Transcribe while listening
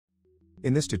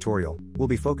In this tutorial, we'll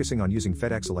be focusing on using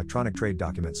FedEx Electronic Trade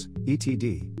Documents,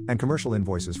 ETD, and Commercial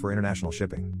Invoices for international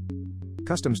shipping.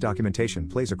 Customs documentation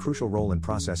plays a crucial role in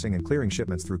processing and clearing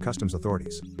shipments through customs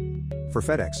authorities. For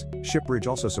FedEx, Shipbridge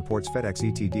also supports FedEx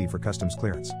ETD for customs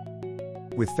clearance.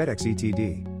 With FedEx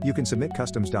ETD, you can submit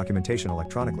customs documentation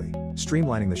electronically,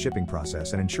 streamlining the shipping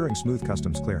process and ensuring smooth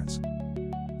customs clearance.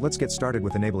 Let's get started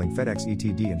with enabling FedEx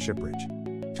ETD in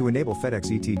Shipbridge. To enable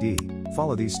FedEx ETD,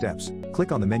 follow these steps.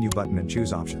 Click on the menu button and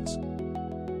choose Options.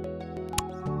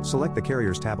 Select the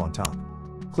Carriers tab on top.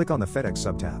 Click on the FedEx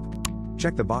sub-tab.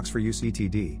 Check the box for Use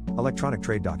ETD, Electronic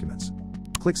Trade Documents.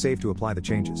 Click Save to apply the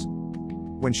changes.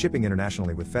 When shipping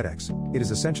internationally with FedEx, it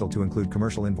is essential to include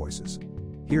commercial invoices.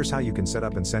 Here's how you can set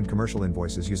up and send commercial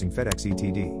invoices using FedEx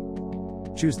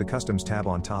ETD. Choose the Customs tab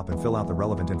on top and fill out the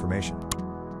relevant information.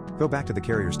 Go back to the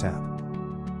Carriers tab.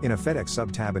 In a FedEx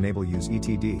sub-tab, enable Use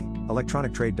ETD,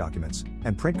 Electronic Trade Documents,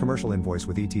 and Print Commercial Invoice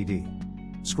with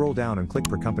ETD. Scroll down and click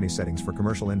Per Company Settings for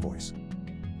Commercial Invoice.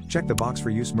 Check the box for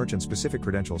Use Merchant-Specific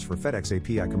Credentials for FedEx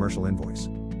API Commercial Invoice.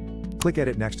 Click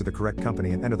Edit next to the correct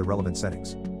company and enter the relevant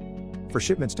settings. For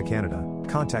shipments to Canada,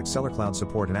 contact Sellercloud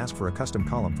support and ask for a custom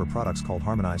column for products called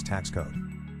Harmonized Tax Code.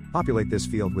 Populate this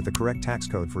field with the correct tax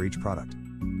code for each product.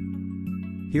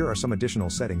 Here are some additional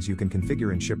settings you can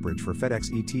configure in Shipbridge for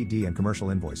FedEx ETD and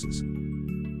commercial invoices.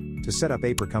 To set up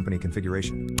a per company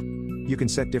configuration, you can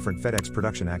set different FedEx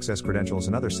production access credentials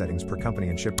and other settings per company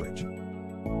in Shipbridge.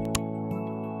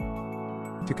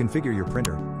 To configure your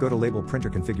printer, go to Label Printer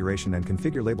Configuration and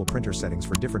configure label printer settings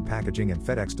for different packaging and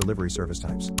FedEx delivery service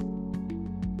types.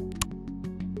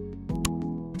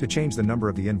 To change the number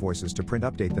of the invoices to print,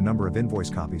 update the number of invoice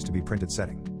copies to be printed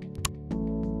setting.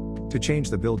 To change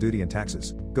the bill duty and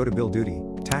taxes, go to Bill Duty,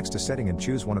 Tax to setting and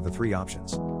choose one of the three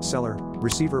options: seller,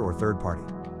 receiver or third party.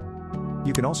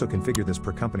 You can also configure this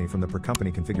per company from the per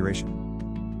company configuration.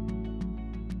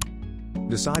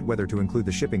 Decide whether to include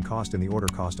the shipping cost in the order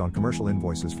cost on commercial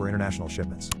invoices for international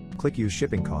shipments. Click Use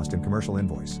Shipping Cost in Commercial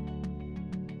Invoice.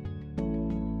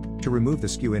 To remove the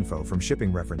SKU info from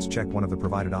shipping reference, check one of the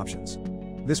provided options.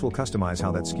 This will customize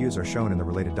how that SKUs are shown in the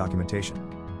related documentation.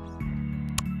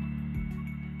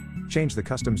 Change the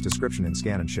customs description in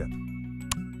Scan and Ship.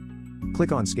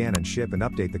 Click on Scan and Ship and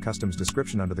update the customs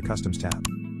description under the Customs tab.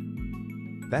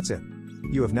 That's it.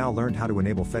 You have now learned how to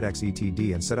enable FedEx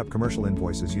ETD and set up commercial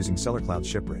invoices using Sellercloud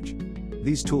Shipbridge.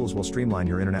 These tools will streamline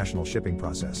your international shipping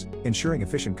process, ensuring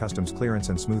efficient customs clearance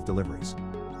and smooth deliveries.